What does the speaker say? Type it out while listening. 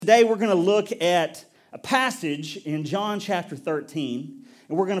Today we're going to look at a passage in John chapter 13,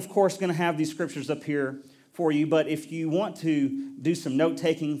 and we're of course going to have these scriptures up here for you, but if you want to do some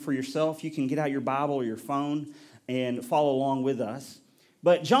note-taking for yourself, you can get out your Bible or your phone and follow along with us.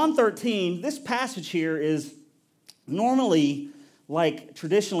 But John 13, this passage here is normally, like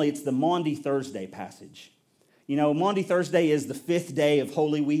traditionally, it's the Maundy Thursday passage. You know, Maundy Thursday is the 5th day of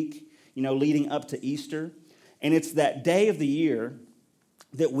Holy Week, leading up to Easter, and it's that day of the year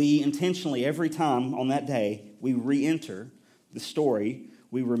that we intentionally, every time on that day, we re-enter the story,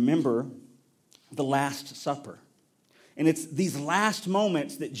 we remember the Last Supper. And it's these last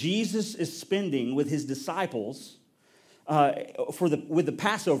moments that Jesus is spending with his disciples with the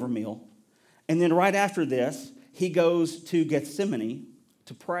Passover meal. And then right after this, he goes to Gethsemane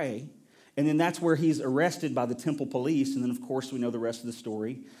to pray. And then that's where he's arrested by the temple police. And then, of course, we know the rest of the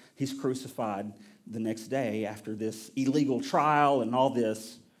story. He's crucified the next day after this illegal trial and all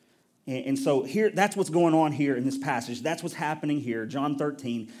this. And so here, that's what's going on here in this passage. That's what's happening here. John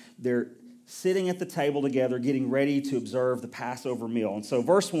 13, they're sitting at the table together, getting ready to observe the Passover meal. And so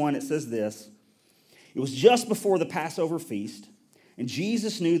verse 1, it says this: "It was just before the Passover feast, and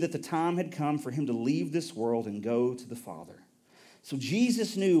Jesus knew that the time had come for him to leave this world and go to the Father." So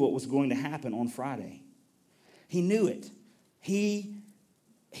Jesus knew what was going to happen on Friday. He knew it. He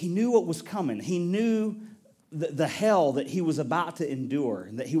knew what was coming. He knew the hell that he was about to endure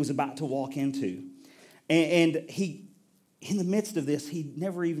and that he was about to walk into. And he, in the midst of this, he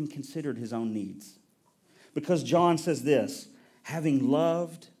never even considered his own needs. Because John says this: "Having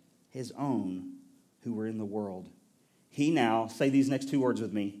loved his own who were in the world, he now," say these next two words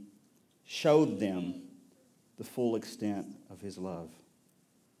with me, "showed them the full extent of his love."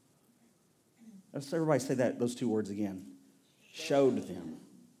 Let's everybody say those two words again. Showed them.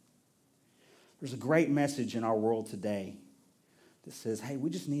 There's a great message in our world today that says, hey,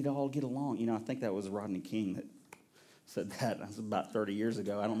 we just need to all get along. I think that was Rodney King that said that. That was about 30 years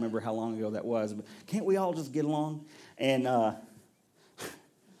ago. I don't remember how long ago that was. But can't we all just get along? And I'm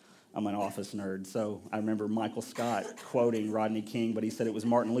an office nerd, so I remember Michael Scott quoting Rodney King, but he said it was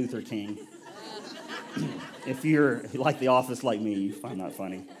Martin Luther King. If you're like The Office like me, you find that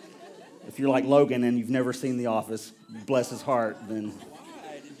funny. If you're like Logan and you've never seen The Office, bless his heart, then...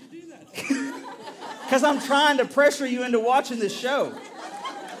 Why did you do that? Because I'm trying to pressure you into watching this show.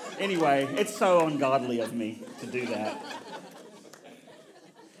 Anyway, it's so ungodly of me to do that.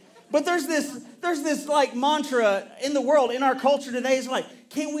 But there's this like mantra in the world, in our culture today, is like,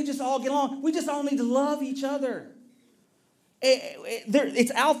 can't we just all get along? We just all need to love each other.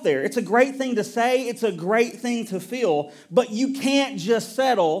 It's out there. It's a great thing to say. It's a great thing to feel. But you can't just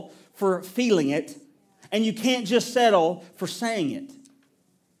settle for feeling it. And you can't just settle for saying it.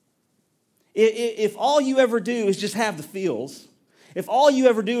 If all you ever do is just have the feels, if all you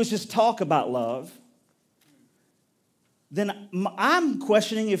ever do is just talk about love, then I'm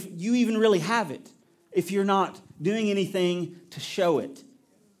questioning if you even really have it, if you're not doing anything to show it.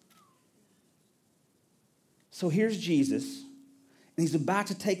 So here's Jesus, and he's about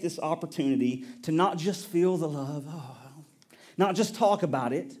to take this opportunity to not just feel the love, not just talk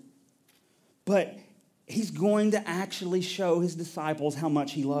about it, but he's going to actually show his disciples how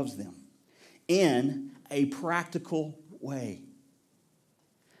much he loves them in a practical way.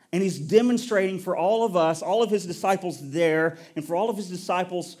 And he's demonstrating for all of us, all of his disciples there, and for all of his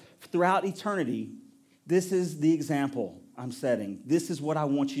disciples throughout eternity, this is the example I'm setting. This is what I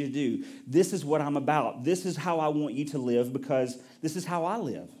want you to do. This is what I'm about. This is how I want you to live, because this is how I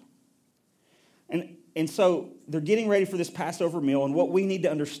live. And so they're getting ready for this Passover meal, and what we need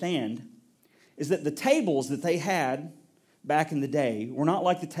to understand is that the tables that they had back in the day were not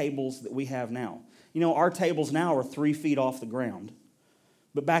like the tables that we have now. Our tables now are 3 feet off the ground.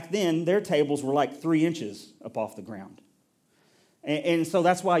 But back then, their tables were like 3 inches up off the ground. And so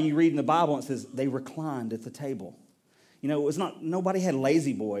that's why you read in the Bible, it says they reclined at the table. It was not, nobody had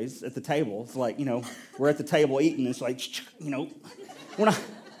lazy boys at the table. It's like, we're at the table eating. It's like, we're not.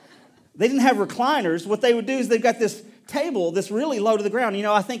 They didn't have recliners. What they would do is they've got this table that's really low to the ground.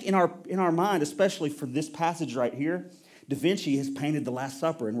 I think in our mind, especially for this passage right here, Da Vinci has painted the Last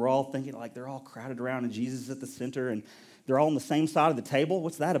Supper, and we're all thinking like they're all crowded around and Jesus is at the center and they're all on the same side of the table.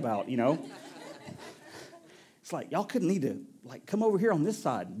 What's that about, It's like, y'all couldn't need to come over here on this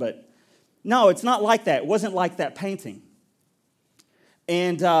side. But no, it's not like that. It wasn't like that painting.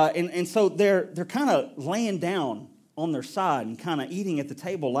 And so they're kind of laying down on their side and kind of eating at the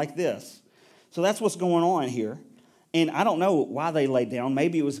table like this. So that's what's going on here. And I don't know why they laid down.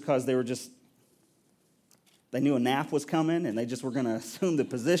 Maybe it was because they knew a nap was coming and they just were going to assume the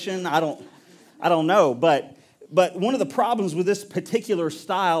position. I don't know. But But one of the problems with this particular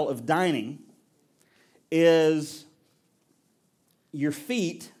style of dining is your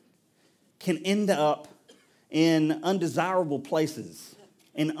feet can end up in undesirable places,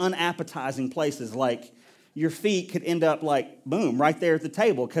 in unappetizing places. Like your feet could end up like, boom, right there at the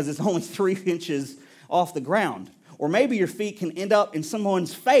table because it's only 3 inches off the ground. Or maybe your feet can end up in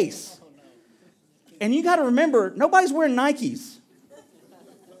someone's face. And you got to remember, nobody's wearing Nikes.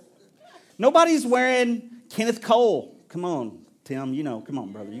 Nobody's wearing Kenneth Cole. Come on, Tim, come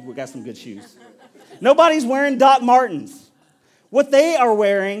on, brother. You got some good shoes. Nobody's wearing Doc Martens. What they are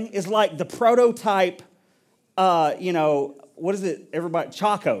wearing is like the prototype, what is it? Everybody,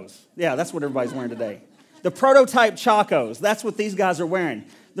 Chacos. Yeah, that's what everybody's wearing today. The prototype Chacos. That's what these guys are wearing.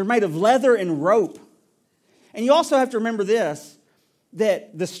 They're made of leather and rope. And you also have to remember this,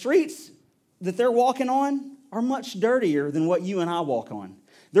 that the streets that they're walking on are much dirtier than what you and I walk on.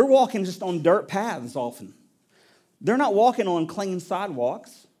 They're walking just on dirt paths often. They're not walking on clean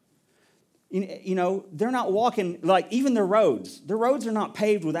sidewalks. They're not walking, like even their roads. Their roads are not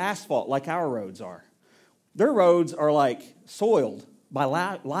paved with asphalt like our roads are. Their roads are like soiled by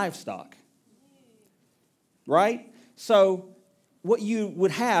livestock. Right? So what you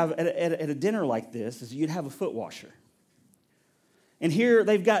would have at a dinner like this is you'd have a foot washer. And here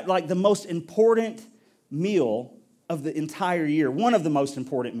they've got like the most important meal of the entire year. One of the most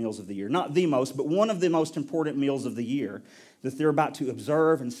important meals of the year. Not the most, but one of the most important meals of the year that they're about to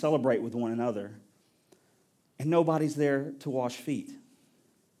observe and celebrate with one another. And nobody's there to wash feet.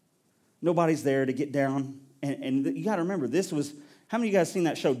 Nobody's there to get down. And you got to remember, how many of you guys seen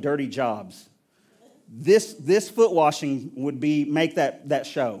that show, Dirty Jobs? This foot washing would make that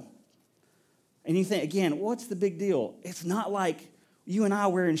show. And you think, again, what's the big deal? It's not like you and I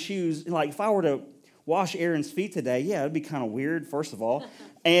wearing shoes. Like if I were to wash Aaron's feet today, yeah, it'd be kind of weird, first of all.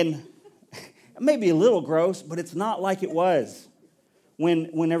 And maybe a little gross, but it's not like it was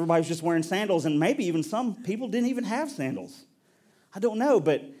when everybody was just wearing sandals, and maybe even some people didn't even have sandals. I don't know,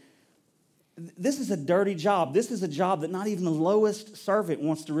 but this is a dirty job. This is a job that not even the lowest servant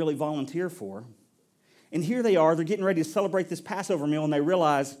wants to really volunteer for. And here they are, they're getting ready to celebrate this Passover meal, and they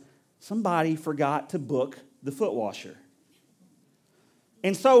realize somebody forgot to book the foot washer.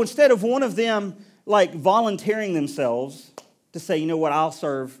 And so instead of one of them like volunteering themselves to say, you know what, I'll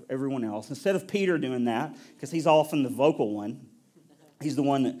serve everyone else. Instead of Peter doing that, because he's often the vocal one, he's the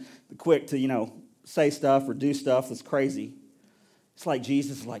one that's quick to, say stuff or do stuff that's crazy. It's like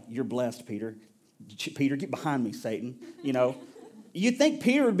Jesus is like, you're blessed, Peter. Peter, get behind me, Satan. You'd think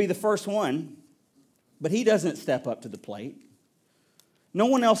Peter would be the first one, but he doesn't step up to the plate. No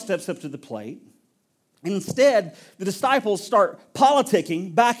one else steps up to the plate. And instead, the disciples start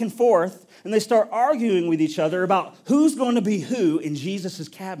politicking back and forth, and they start arguing with each other about who's going to be who in Jesus'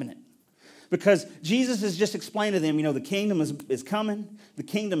 cabinet. Because Jesus has just explained to them, the kingdom is coming, the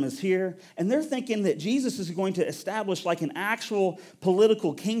kingdom is here, and they're thinking that Jesus is going to establish like an actual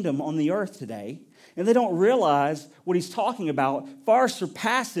political kingdom on the earth today. And they don't realize what he's talking about far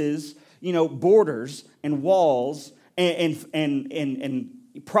surpasses, borders and walls and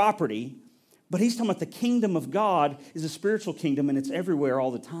property. But he's talking about the kingdom of God is a spiritual kingdom, and it's everywhere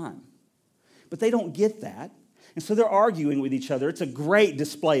all the time. But they don't get that. And so they're arguing with each other. It's a great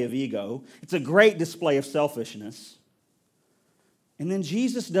display of ego. It's a great display of selfishness. And then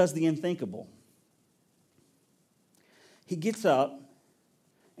Jesus does the unthinkable. He gets up,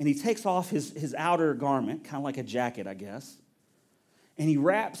 and he takes off his outer garment, kind of like a jacket, I guess. And he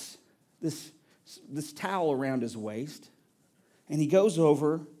wraps this towel around his waist, and he goes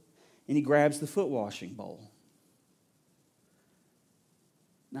over and he grabs the foot washing bowl.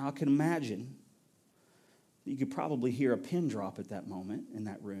 Now, I can imagine you could probably hear a pin drop at that moment in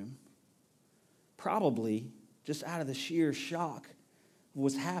that room. Probably just out of the sheer shock of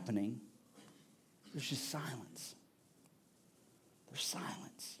what's happening, there's just silence. There's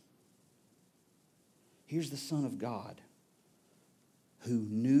silence. Here's the Son of God who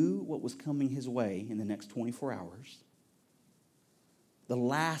knew what was coming his way in the next 24 hours. The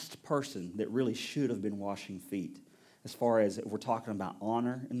last person that really should have been washing feet, as far as if we're talking about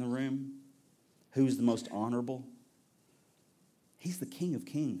honor in the room, who's the most honorable? He's the King of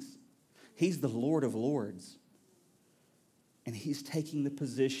Kings. He's the Lord of Lords. And he's taking the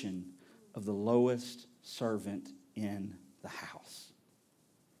position of the lowest servant in the house.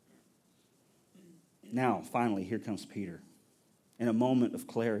 Now, finally, here comes Peter. In a moment of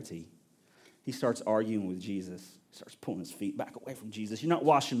clarity, he starts arguing with Jesus. He starts pulling his feet back away from Jesus. You're not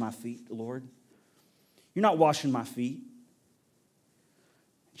washing my feet, Lord. You're not washing my feet.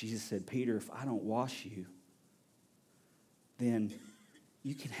 Jesus said, Peter, if I don't wash you, then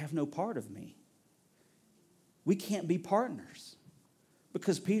you can have no part of me. we can't be partners.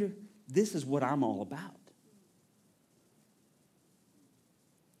 Because, Peter, this is what I'm all about.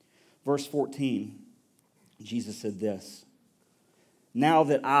 Verse 14, Jesus said this, "Now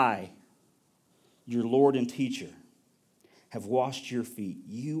that I, your Lord and teacher, have washed your feet,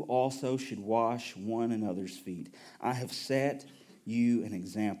 you also should wash one another's feet. I have set you an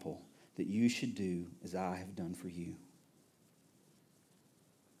example that you should do as I have done for you."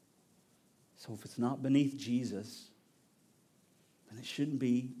 So if it's not beneath Jesus, then it shouldn't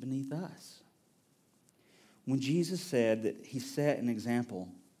be beneath us. When Jesus said that he set an example,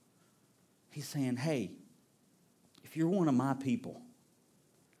 he's saying, hey, if you're one of my people,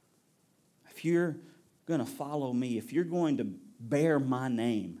 if you're going to follow me, if you're going to bear my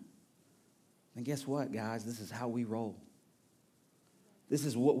name, then guess what, guys? This is how we roll. This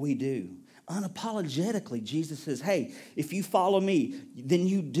is what we do. Unapologetically, Jesus says, hey, if you follow me, then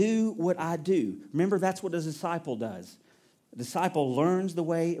you do what I do. Remember, that's what a disciple does. A disciple learns the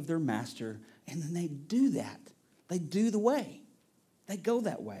way of their master, and then they do that. They do the way. They go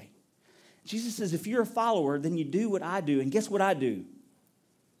that way. Jesus says, if you're a follower, then you do what I do. And guess what I do?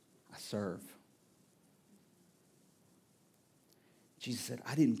 I serve. Jesus said,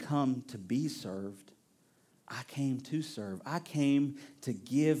 I didn't come to be served. I came to serve. I came to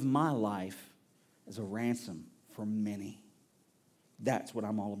give my life as a ransom for many. That's what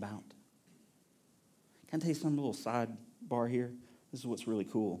I'm all about. Can I tell you something, a little sidebar here? This is what's really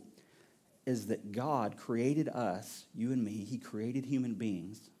cool, is that God created us, you and me, he created human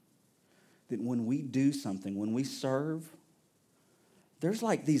beings, that when we do something, when we serve, there's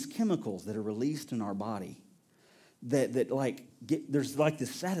like these chemicals that are released in our body there's like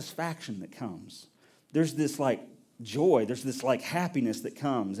this satisfaction that comes. There's this like joy, there's this like happiness that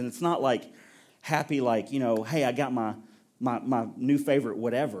comes. And it's not like happy like, you know, hey, I got my new favorite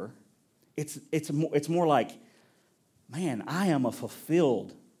whatever. It's more like, man, I am a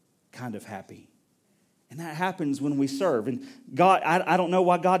fulfilled kind of happy. And that happens when we serve. And God, I don't know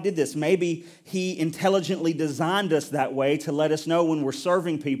why God did this. Maybe he intelligently designed us that way to let us know when we're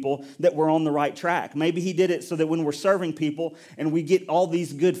serving people that we're on the right track. Maybe he did it so that when we're serving people and we get all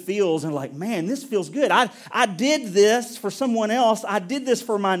these good feels and like, man, this feels good. I did this for someone else. I did this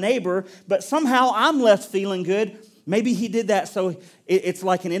for my neighbor, but somehow I'm left feeling good. Maybe he did that so it's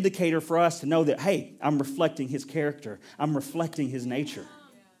like an indicator for us to know that, hey, I'm reflecting his character. I'm reflecting his nature.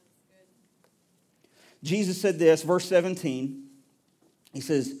 Jesus said this, verse 17, he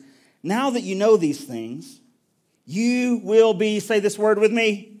says, now that you know these things, you will be, say this word with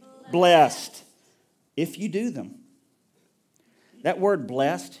me, blessed if you do them. That word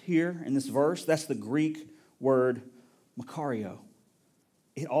blessed here in this verse, that's the Greek word makario.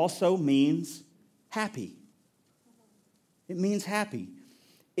 It also means happy. It means happy.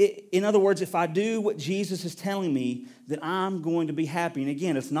 In other words, if I do what Jesus is telling me, that I'm going to be happy. And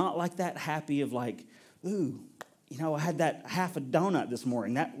again, it's not like that happy of like, ooh, you know, I had that half a donut this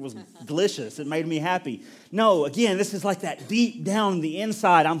morning. That was delicious. It made me happy. No, again, this is like that deep down the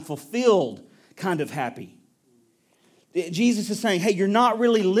inside, I'm fulfilled kind of happy. Jesus is saying, hey, you're not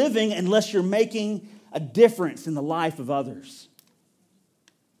really living unless you're making a difference in the life of others.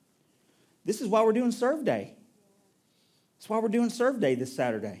 This is why we're doing Serve Day. That's why we're doing Serve Day this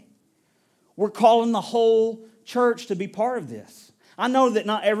Saturday. We're calling the whole church to be part of this. I know that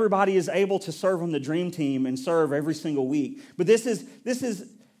not everybody is able to serve on the dream team and serve every single week, but this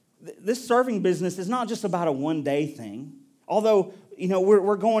serving business is not just about a one-day thing. Although, you know,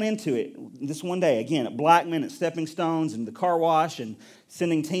 we're going into it this one day, again, at Blackman, at Stepping Stones, and the car wash, and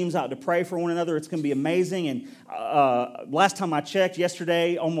sending teams out to pray for one another. It's going to be amazing. And last time I checked,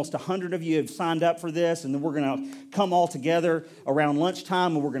 yesterday, almost 100 of you have signed up for this, and then we're going to come all together around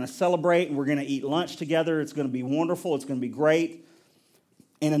lunchtime, and we're going to celebrate, and we're going to eat lunch together. It's going to be wonderful. It's going to be great.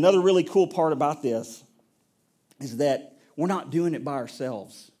 And another really cool part about this is that we're not doing it by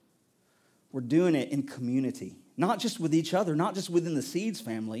ourselves. We're doing it in community, not just with each other, not just within the Seeds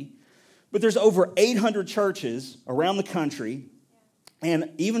family, but there's over 800 churches around the country, and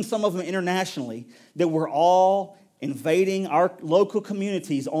even some of them internationally, that we're all invading our local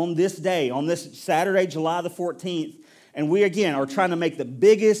communities on this day, on this Saturday, July the 14th. And we, again, are trying to make the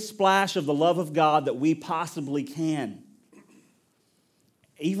biggest splash of the love of God that we possibly can.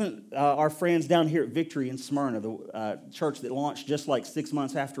 Even our friends down here at Victory in Smyrna, the church that launched just like 6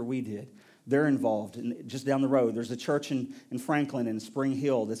 months after we did, they're involved. And just down the road, there's a church in Franklin and Spring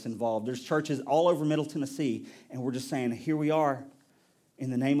Hill that's involved. There's churches all over Middle Tennessee, and we're just saying, here we are. In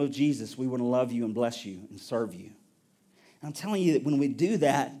the name of Jesus, we want to love you and bless you and serve you. And I'm telling you that when we do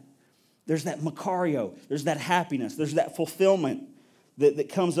that, there's that makario, there's that happiness, there's that fulfillment that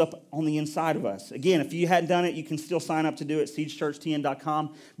comes up on the inside of us. Again, if you hadn't done it, you can still sign up to do it,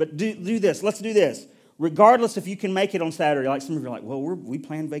 siegechurchtn.com. But do this. Let's do this. Regardless if you can make it on Saturday. Like some of you are like, well, we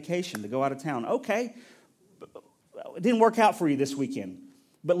planned vacation to go out of town. Okay. It didn't work out for you this weekend.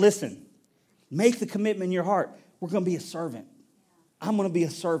 But listen, make the commitment in your heart. We're going to be a servant. I'm going to be a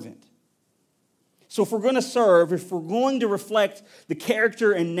servant. So if we're going to serve, if we're going to reflect the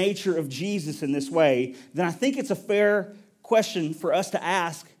character and nature of Jesus in this way, then I think it's a fair question for us to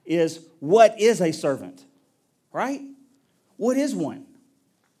ask is, what is a servant? Right? What is one?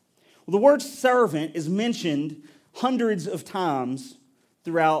 Well, the word servant is mentioned hundreds of times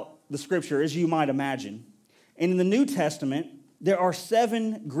throughout the Scripture, as you might imagine. And in the New Testament, there are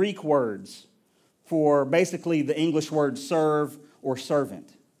 7 Greek words for basically the English word serve or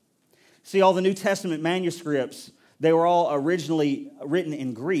servant. See, all the New Testament manuscripts, they were all originally written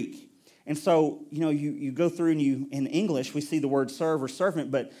in Greek. And so, you go through and in English, we see the word serve or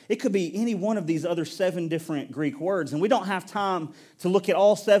servant, but it could be any one of these other 7 different Greek words. And we don't have time to look at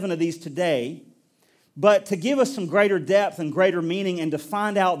all 7 of these today. But to give us some greater depth and greater meaning and to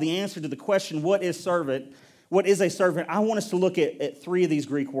find out the answer to the question, what is a servant, I want us to look at 3 of these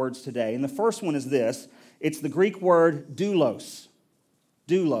Greek words today. And the first one is this. It's the Greek word doulos.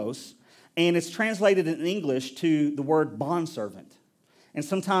 Doulos. And it's translated in English to the word bondservant. And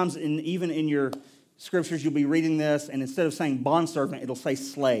sometimes even in your scriptures, you'll be reading this, and instead of saying bondservant, it'll say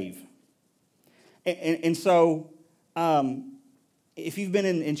slave. And so if you've been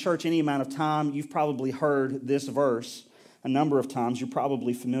in church any amount of time, you've probably heard this verse a number of times. You're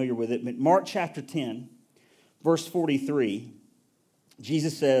probably familiar with it. But Mark chapter 10, verse 43,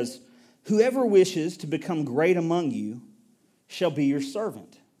 Jesus says, "Whoever wishes to become great among you shall be your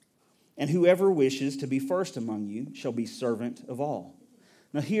servant. And whoever wishes to be first among you shall be servant of all."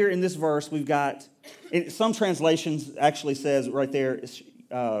 Now here in this verse, we've got, some translations actually says right there,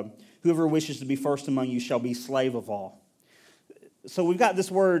 whoever wishes to be first among you shall be slave of all. So we've got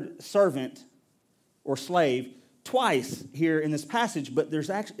this word servant or slave twice here in this passage, but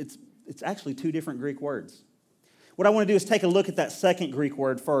it's actually 2 different Greek words. What I want to do is take a look at that second Greek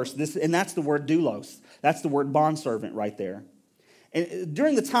word first, and that's the word doulos. That's the word bondservant right there. And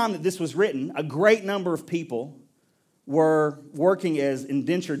during the time that this was written, a great number of people were working as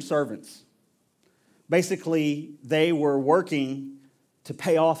indentured servants. Basically, they were working to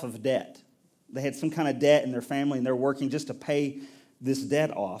pay off of debt. They had some kind of debt in their family, and they're working just to pay this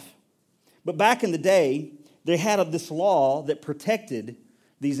debt off. But back in the day, they had this law that protected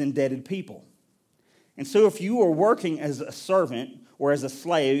these indebted people. And so if you were working as a servant or as a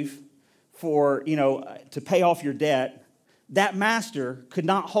slave to pay off your debt, that master could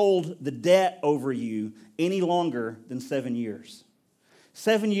not hold the debt over you any longer than 7 years.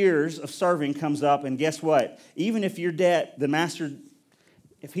 7 years of serving comes up, and guess what? Even if your debt, the master,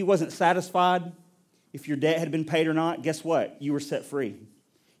 if he wasn't satisfied, if your debt had been paid or not, guess what? You were set free.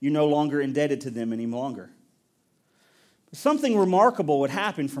 You're no longer indebted to them any longer. Something remarkable would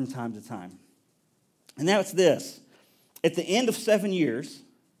happen from time to time. And that's this. At the end of 7 years,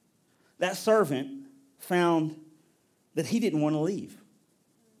 that servant found that he didn't want to leave.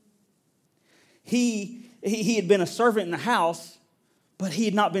 He had been a servant in the house, but he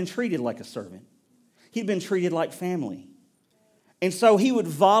had not been treated like a servant. He'd been treated like family. And so he would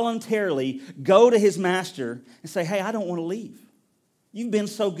voluntarily go to his master and say, "Hey, I don't want to leave. You've been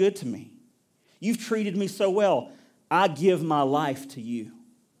so good to me. You've treated me so well. I give my life to you."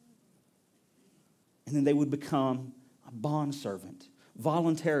 And then they would become a bondservant,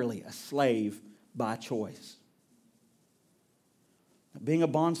 voluntarily a slave by choice. Being a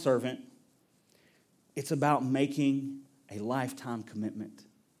bondservant, it's about making a lifetime commitment.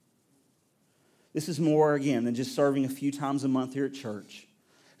 This is more, again, than just serving a few times a month here at church.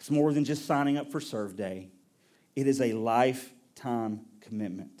 It's more than just signing up for Serve Day. It is a lifetime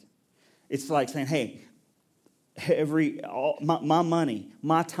commitment. It's like saying, hey, my money,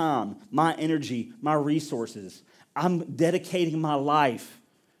 my time, my energy, my resources, I'm dedicating my life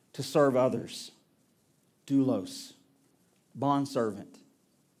to serve others. Doulos. Bondservant,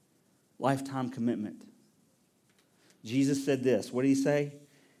 lifetime commitment. Jesus said this. What did he say?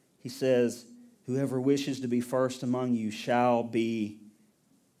 He says, "Whoever wishes to be first among you shall be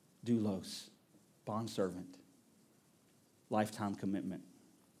doulos," bondservant, lifetime commitment.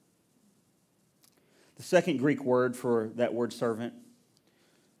 The second Greek word for that word servant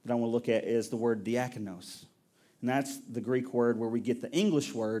that I want to look at is the word diakonos. And that's the Greek word where we get the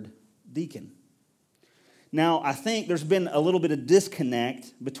English word deacon. Now, I think there's been a little bit of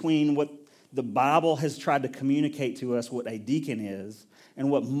disconnect between what the Bible has tried to communicate to us what a deacon is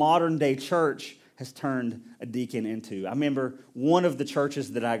and what modern day church has turned a deacon into. I remember one of the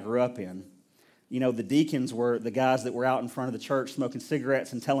churches that I grew up in, the deacons were the guys that were out in front of the church smoking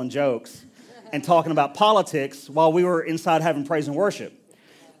cigarettes and telling jokes and talking about politics while we were inside having praise and worship.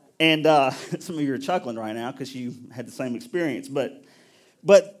 And some of you are chuckling right now because you had the same experience. But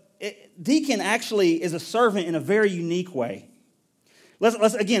deacon actually is a servant in a very unique way.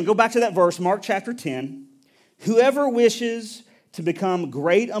 Let's again go back to that verse, Mark chapter 10. Whoever wishes to become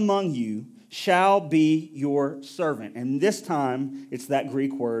great among you shall be your servant. And this time, it's that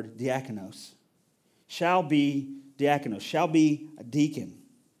Greek word, diakonos. Shall be diakonos, shall be a deacon.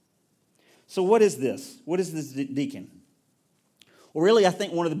 So what is this? What is this deacon? Well, really, I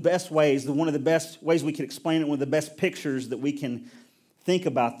think one of the best ways we can explain it, one of the best pictures that we can think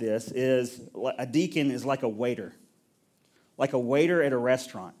about this is a deacon is like a waiter at a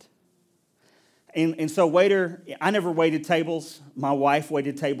restaurant. And so waiter, I never waited tables. My wife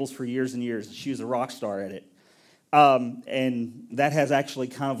waited tables for years and years. She was a rock star at it. And that has actually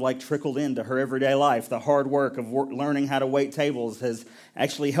kind of like trickled into her everyday life. The hard work of learning how to wait tables has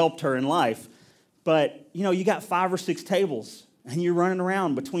actually helped her in life. But, you got 5 or 6 tables, and you're running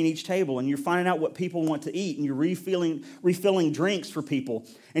around between each table, and you're finding out what people want to eat, and you're refilling drinks for people.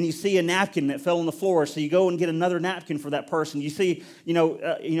 And you see a napkin that fell on the floor, so you go and get another napkin for that person. You see,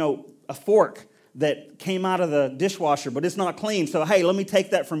 a fork that came out of the dishwasher, but it's not clean. So, hey, let me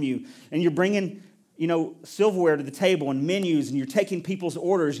take that from you. And you're bringing, silverware to the table and menus, and you're taking people's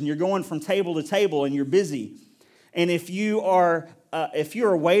orders, and you're going from table to table, and you're busy. And if you're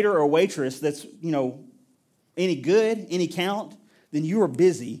a waiter or a waitress that's, any good, any count, then you are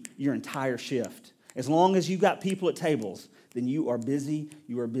busy your entire shift. As long as you've got people at tables, then you are busy,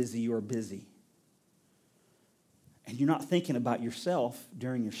 you are busy, you are busy. And you're not thinking about yourself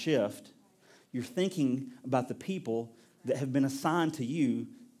during your shift. You're thinking about the people that have been assigned to you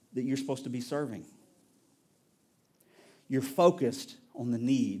that you're supposed to be serving. You're focused on the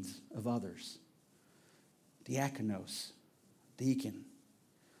needs of others. Diakonos, deacon,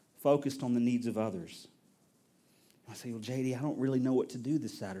 focused on the needs of others. I say, well, JD, I don't really know what to do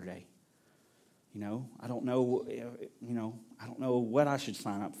this Saturday. I don't know, I don't know what I should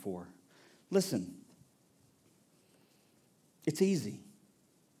sign up for. Listen, it's easy.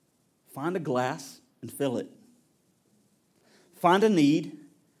 Find a glass and fill it. Find a need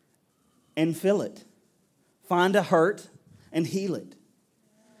and fill it. Find a hurt and heal it.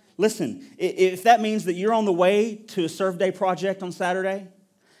 Listen, if that means that you're on the way to a Serve Day project on Saturday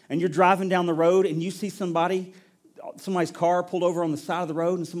and you're driving down the road and you see somebody's car pulled over on the side of the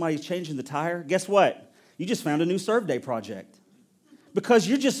road and somebody's changing the tire, guess what? You just found a new Serve Day project because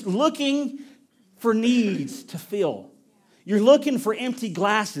you're just looking for needs to fill. You're looking for empty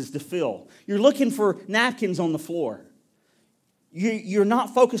glasses to fill. You're looking for napkins on the floor. You're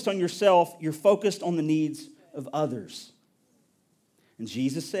not focused on yourself. You're focused on the needs of others. And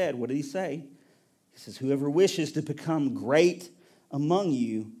Jesus said, what did he say? He says, whoever wishes to become great among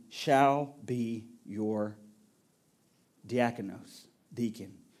you shall be your diakonos,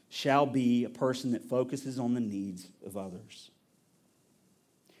 deacon, shall be a person that focuses on the needs of others.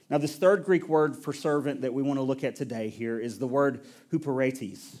 Now, this third Greek word for servant that we want to look at today here is the word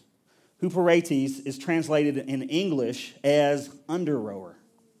huperetes. Huperetes is translated in English as under-rower.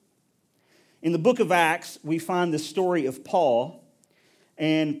 In the book of Acts, we find the story of Paul.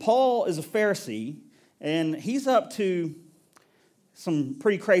 And Paul is a Pharisee, and he's up to some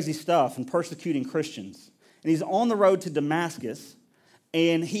pretty crazy stuff and persecuting Christians. And he's on the road to Damascus,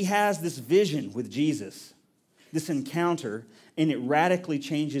 and he has this vision with Jesus, this encounter, and it radically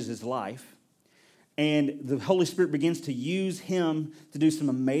changes his life. And the Holy Spirit begins to use him to do some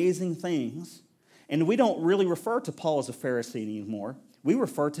amazing things. And we don't really refer to Paul as a Pharisee anymore. We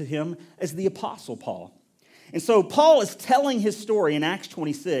refer to him as the Apostle Paul. And so Paul is telling his story in Acts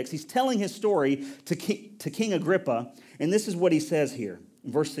 26. He's telling his story to King Agrippa. And this is what he says here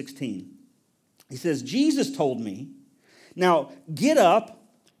in verse 16. He says, Jesus told me, now get up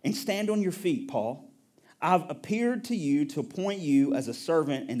and stand on your feet, Paul. I've appeared to you to appoint you as a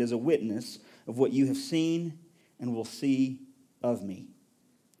servant and as a witness of what you have seen and will see of me.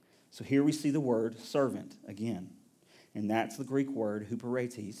 So here we see the word servant again. And that's the Greek word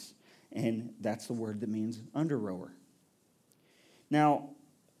huperetes. And that's the word that means under-rower. Now,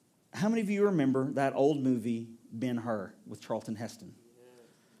 how many of you remember that old movie, Ben-Hur, with Charlton Heston?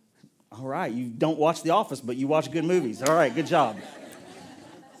 All right, you don't watch The Office, but you watch good movies. All right, good job.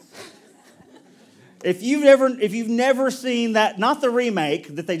 If you've never seen that, not the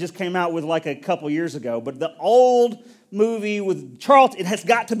remake that they just came out with like a couple years ago, but the old movie with Charlton, it has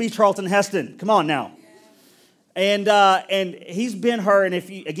got to be Charlton Heston. Come on now. And he's been her, and if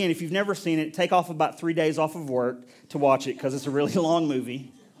you've never seen it, take off about 3 days off of work to watch it because it's a really long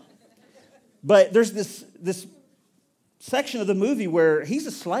movie. But there's this section of the movie where he's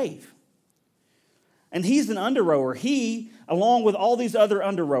a slave. And he's an under-rower. He, along with all these other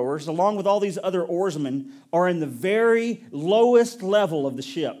under-rowers, along with all these other oarsmen, are in the very lowest level of the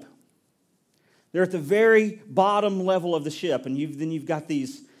ship. They're at the very bottom level of the ship. And then you've got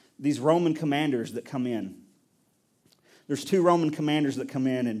these Roman commanders that come in. There's 2 Roman commanders that come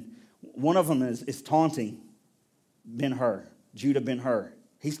in, and one of them is taunting Ben-Hur, Judah Ben-Hur.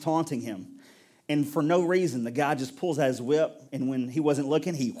 He's taunting him. And for no reason, the guy just pulls out his whip, and when he wasn't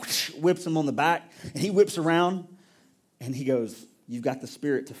looking, he whips him on the back, and he whips around, and he goes, "You've got the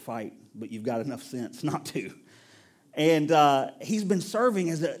spirit to fight, but you've got enough sense not to." And he's been serving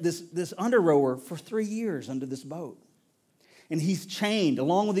as this under-rower for 3 years under this boat. And he's chained,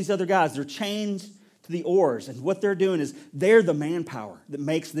 along with these other guys. They're chained to the oars, and what they're doing is they're the manpower that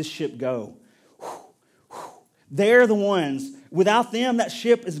makes this ship go. They're the ones. Without them, that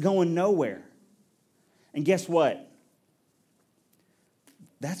ship is going nowhere. And guess what?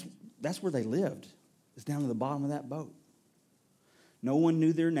 That's where they lived. It's down to the bottom of that boat. No one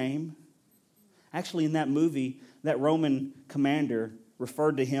knew their name. Actually, in that movie, that Roman commander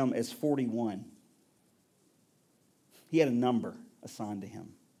referred to him as 41. He had a number assigned to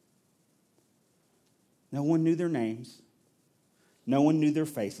him. No one knew their names. No one knew their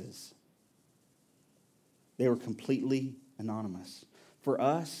faces. They were completely anonymous. For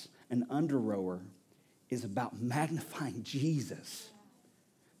us, an under-rower is about magnifying Jesus,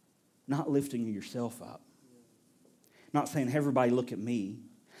 not lifting yourself up. Not saying, "Hey, everybody, look at me."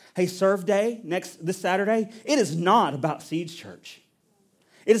 Hey, Serve Day, this Saturday, it is not about Siege Church.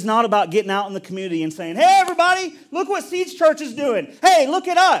 It is not about getting out in the community and saying, "Hey, everybody, look what Siege Church is doing. Hey, look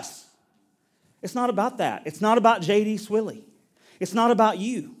at us." It's not about that. It's not about J.D. Swilly. It's not about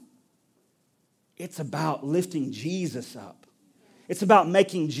you. It's about lifting Jesus up. It's about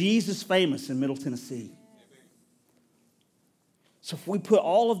making Jesus famous in Middle Tennessee. So if we put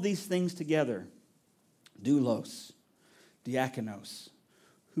all of these things together, doulos, diakonos,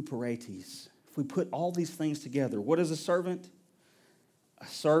 huperetes, if we put all these things together, what is a servant? A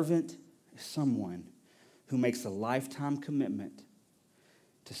servant is someone who makes a lifetime commitment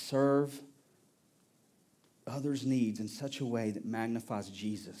to serve others' needs in such a way that magnifies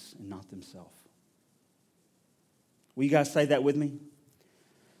Jesus and not themselves. Will you guys say that with me?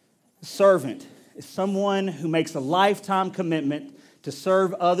 A servant is someone who makes a lifetime commitment to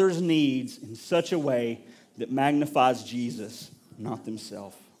serve others' needs in such a way that magnifies Jesus, not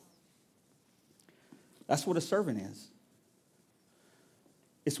themselves. That's what a servant is.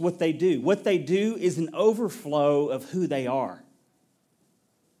 It's what they do. What they do is an overflow of who they are.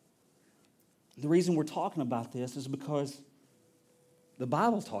 The reason we're talking about this is because the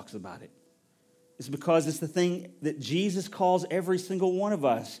Bible talks about it. It's because it's the thing that Jesus calls every single one of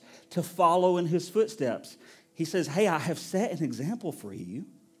us to follow in his footsteps. He says, "Hey, I have set an example for you.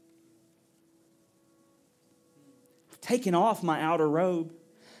 I've taken off my outer robe.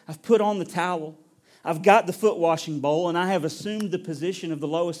 I've put on the towel. I've got the foot washing bowl, and I have assumed the position of the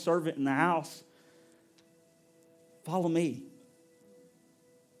lowest servant in the house. Follow me.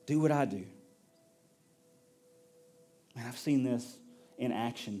 Do what I do." And I've seen this in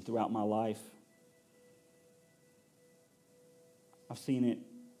action throughout my life. I've seen it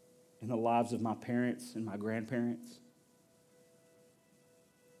in the lives of my parents and my grandparents.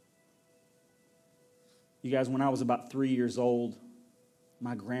 You guys, when I was about 3 years old,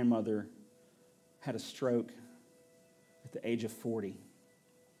 my grandmother had a stroke at the age of 40.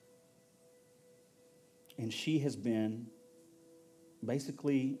 And she has been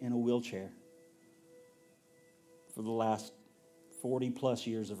basically in a wheelchair for the last 40 plus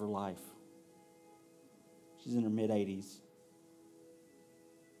years of her life. She's in her mid-80s.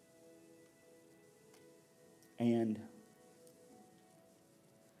 And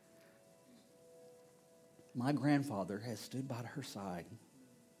my grandfather has stood by her side,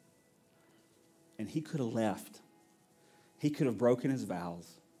 and he could have left. He could have broken his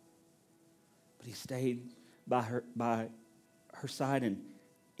vows, but he stayed by her side, and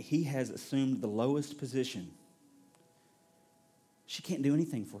he has assumed the lowest position. She can't do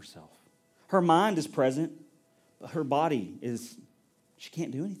anything for herself. Her mind is present, but her body she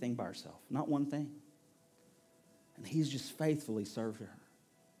can't do anything by herself, not one thing. And he's just faithfully served her.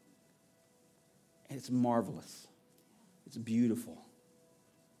 And it's marvelous. It's beautiful.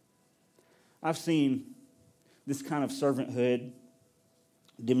 I've seen this kind of servanthood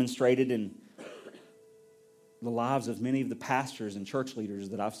demonstrated in the lives of many of the pastors and church leaders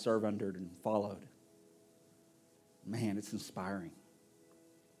that I've served under and followed. Man, it's inspiring.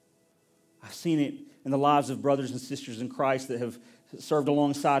 I've seen it in the lives of brothers and sisters in Christ that have served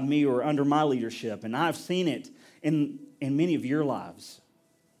alongside me or under my leadership, and I've seen it in many of your lives.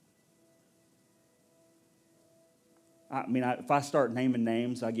 I mean, if I start naming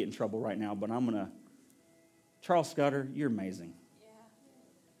names, I get in trouble right now, but I'm going to. Charles Scudder, you're amazing. Yeah.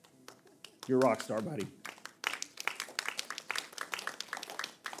 You're a rock star, buddy.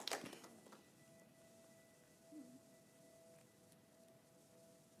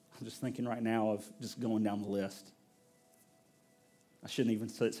 I'm just thinking right now of just going down the list. I shouldn't even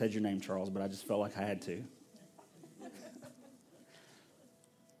said your name, Charles, but I just felt like I had to.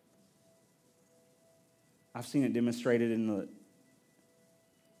 I've seen it demonstrated in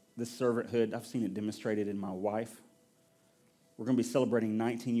this servanthood. I've seen it demonstrated in my wife. We're going to be celebrating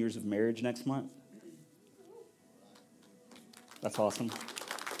 19 years of marriage next month. That's awesome.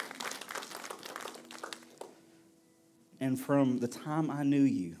 And from the time I knew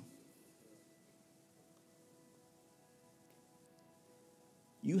you,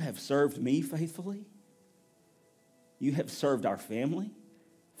 you have served me faithfully. You have served our family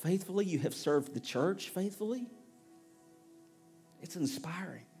faithfully. You have served the church faithfully. It's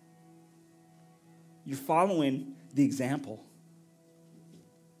inspiring. You're following the example.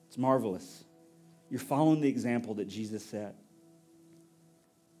 It's marvelous. You're following the example that Jesus set.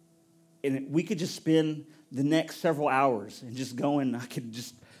 And we could just spend the next several hours and just going, I could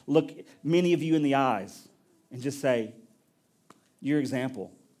just look many of you in the eyes and just say, your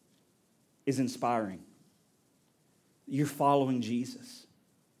example is inspiring. You're following Jesus.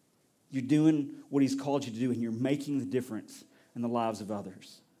 You're doing what he's called you to do, and you're making the difference in the lives of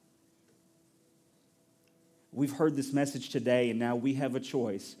others. We've heard this message today, and now we have a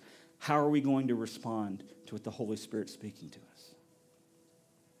choice. How are we going to respond to what the Holy Spirit's speaking to us?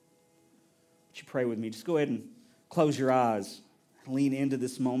 Would you pray with me? Just go ahead and close your eyes and lean into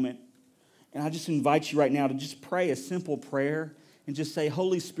this moment. And I just invite you right now to just pray a simple prayer and just say,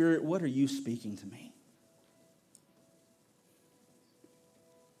 Holy Spirit, what are you speaking to me?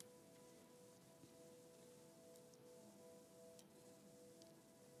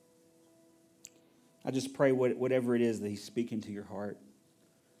 I just pray whatever it is that he's speaking to your heart,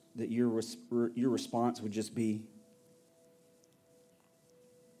 that your response would just be,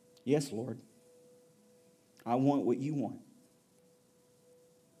 yes, Lord, I want what you want.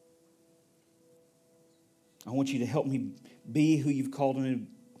 I want you to help me be who you've called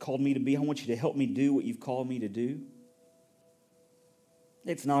me to be. I want you to help me do what you've called me to do.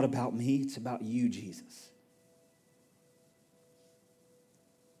 It's not about me, it's about you, Jesus.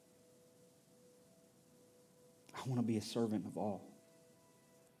 I want to be a servant of all.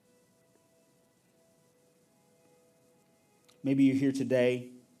 Maybe you're here today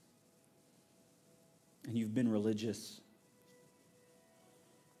and you've been religious,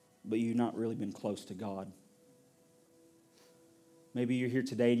 but you've not really been close to God. Maybe you're here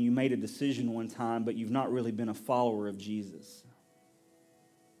today and you made a decision one time, but you've not really been a follower of Jesus.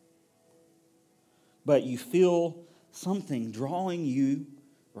 But you feel something drawing you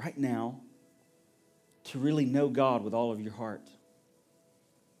right now to really know God with all of your heart.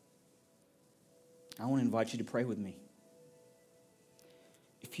 I want to invite you to pray with me.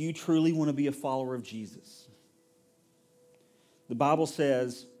 If you truly want to be a follower of Jesus, the Bible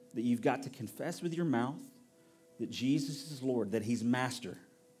says that you've got to confess with your mouth that Jesus is Lord, that he's master,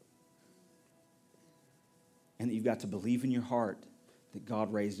 and that you've got to believe in your heart that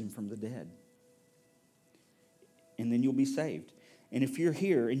God raised him from the dead. And then you'll be saved. And if you're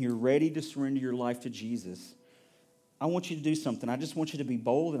here and you're ready to surrender your life to Jesus, I want you to do something. I just want you to be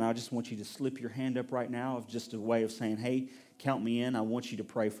bold, and I just want you to slip your hand up right now of just a way of saying, hey, count me in. I want you to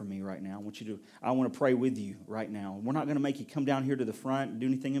pray for me right now. I want to pray with you right now. We're not going to make you come down here to the front and do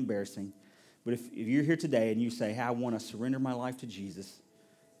anything embarrassing. But if you're here today and you say, hey, I want to surrender my life to Jesus,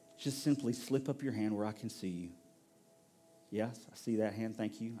 just simply slip up your hand where I can see you. Yes, I see that hand.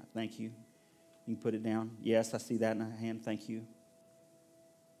 Thank you. Thank you. You can put it down. Yes, I see that in a hand. Thank you.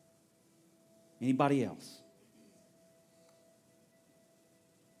 Anybody else?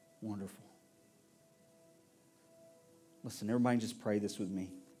 Wonderful. Listen, everybody just pray this with me.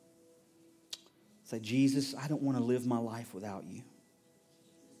 Say, Jesus, I don't want to live my life without you.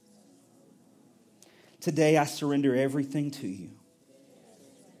 Today I surrender everything to you.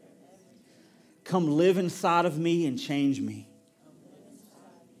 Come live inside of me and change me.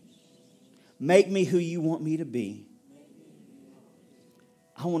 Make me who you want me to be.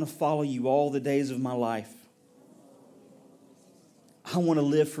 I want to follow you all the days of my life. I want to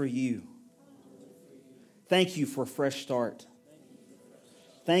live for you. Thank you for a fresh start.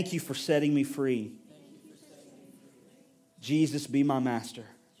 Thank you for setting me free. Jesus, be my master.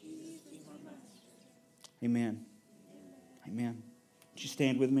 Amen. Amen. Would you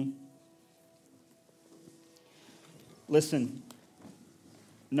stand with me? Listen,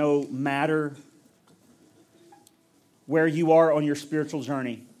 no matter where you are on your spiritual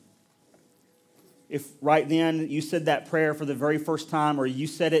journey, if right then you said that prayer for the very first time, or you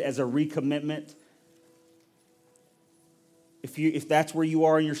said it as a recommitment, if that's where you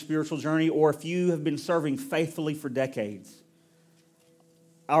are in your spiritual journey, or if you have been serving faithfully for decades,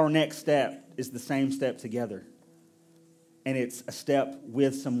 our next step is the same step together. And it's a step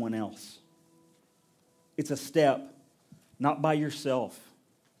with someone else. It's a step not by yourself.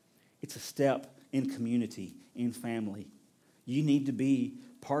 It's a step in community, in family. You need to be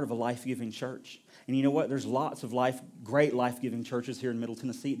part of a life-giving church. And you know what? There's lots of great life-giving churches here in Middle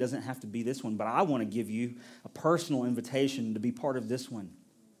Tennessee. It doesn't have to be this one, but I want to give you a personal invitation to be part of this one.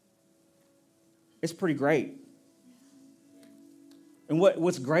 It's pretty great. And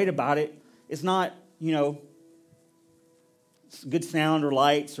what's great about it is not, good sound or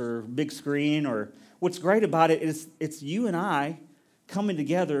lights or big screen. Or what's great about it is it's you and I coming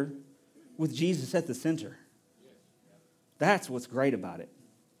together with Jesus at the center. That's what's great about it.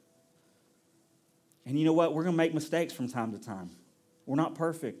 And you know what? We're going to make mistakes from time to time. We're not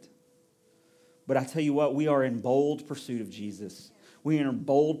perfect. But I tell you what, we are in bold pursuit of Jesus. We are in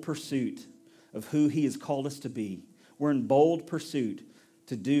bold pursuit of who he has called us to be. We're in bold pursuit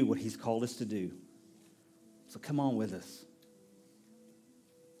to do what he's called us to do. So come on with us.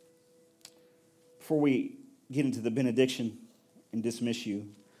 Before we get into the benediction and dismiss you,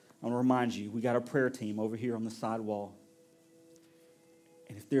 I want to remind you, we got our prayer team over here on the side wall.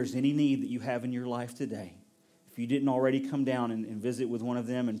 And if there's any need that you have in your life today, if you didn't already come down and visit with one of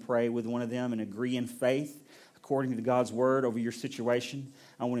them and pray with one of them and agree in faith according to God's word over your situation,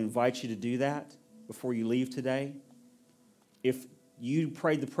 I want to invite you to do that before you leave today. If you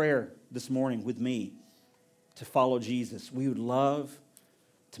prayed the prayer this morning with me to follow Jesus, we would love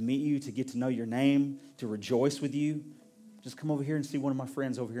to meet you, to get to know your name, to rejoice with you. Just come over here and see one of my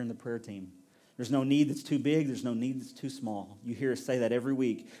friends over here in the prayer team. There's no need that's too big. There's no need that's too small. You hear us say that every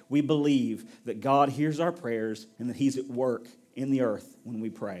week. We believe that God hears our prayers and that he's at work in the earth when we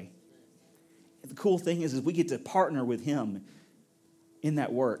pray. The cool thing is we get to partner with him in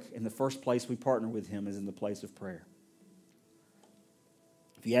that work. And the first place we partner with him is in the place of prayer.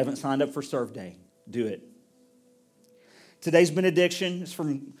 If you haven't signed up for Serve Day, do it. Today's benediction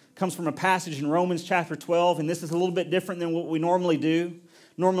comes from a passage in Romans chapter 12, and this is a little bit different than what we normally do.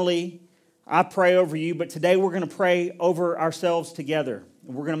 Normally, I pray over you, but today we're going to pray over ourselves together.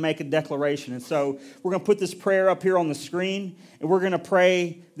 And we're going to make a declaration. And so we're going to put this prayer up here on the screen, and we're going to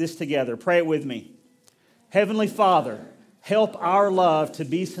pray this together. Pray it with me. Heavenly Father, help our love to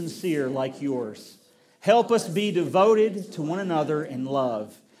be sincere like yours. Help us be devoted to one another in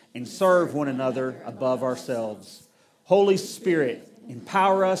love and serve one another above ourselves. Holy Spirit,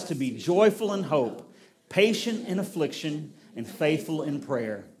 empower us to be joyful in hope, patient in affliction, and faithful in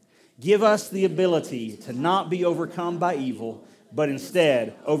prayer. Give us the ability to not be overcome by evil, but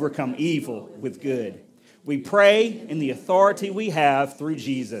instead overcome evil with good. We pray in the authority we have through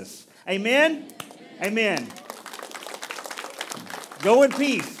Jesus. Amen? Amen. Go in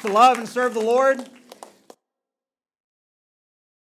peace to love and serve the Lord.